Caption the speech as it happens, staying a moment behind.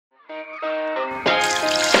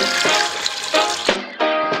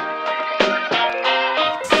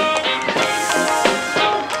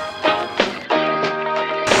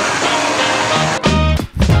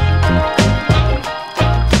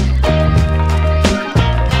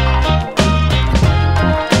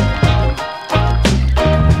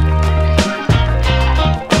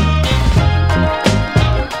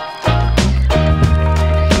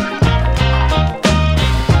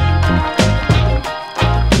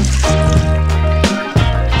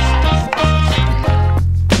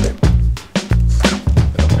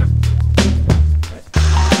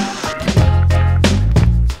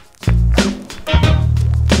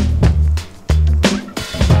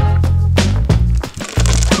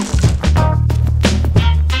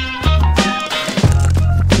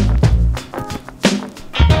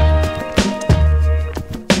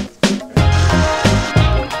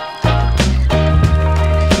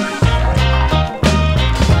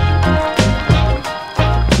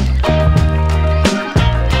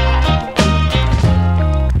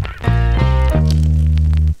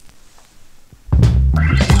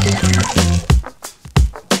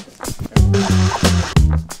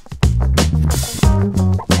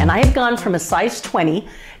And I have gone from a size 20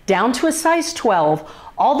 down to a size 12,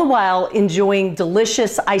 all the while enjoying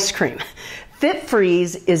delicious ice cream.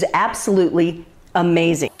 FitFreeze is absolutely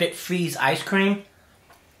amazing. FitFreeze ice cream.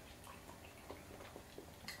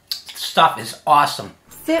 Stuff is awesome.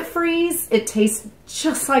 FitFreeze, it tastes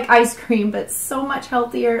just like ice cream, but so much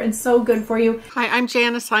healthier and so good for you. Hi, I'm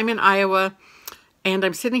Janice. I'm in Iowa, and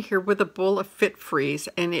I'm sitting here with a bowl of FitFreeze,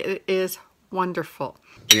 and it is wonderful.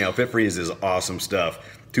 You know, FitFreeze is awesome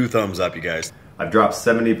stuff. 2 thumbs up, you guys. I've dropped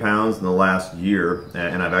 70 pounds in the last year,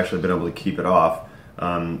 and I've actually been able to keep it off.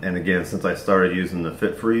 And again, since I started using the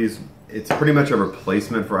FitFreeze, it's pretty much a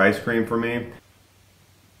replacement for ice cream for me.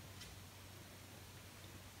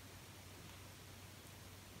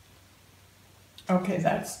 Okay,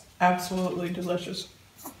 that's absolutely delicious.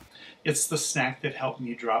 It's the snack that helped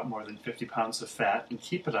me drop more than 50 pounds of fat and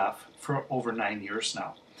keep it off for over 9 years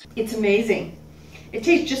now. It's amazing. It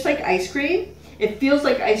tastes just like ice cream, it feels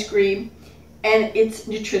like ice cream, and it's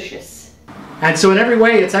nutritious. And so in every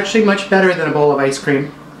way, it's actually much better than a bowl of ice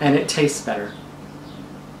cream, and it tastes better.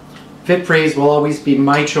 FitFreeze will always be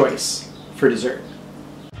my choice for dessert.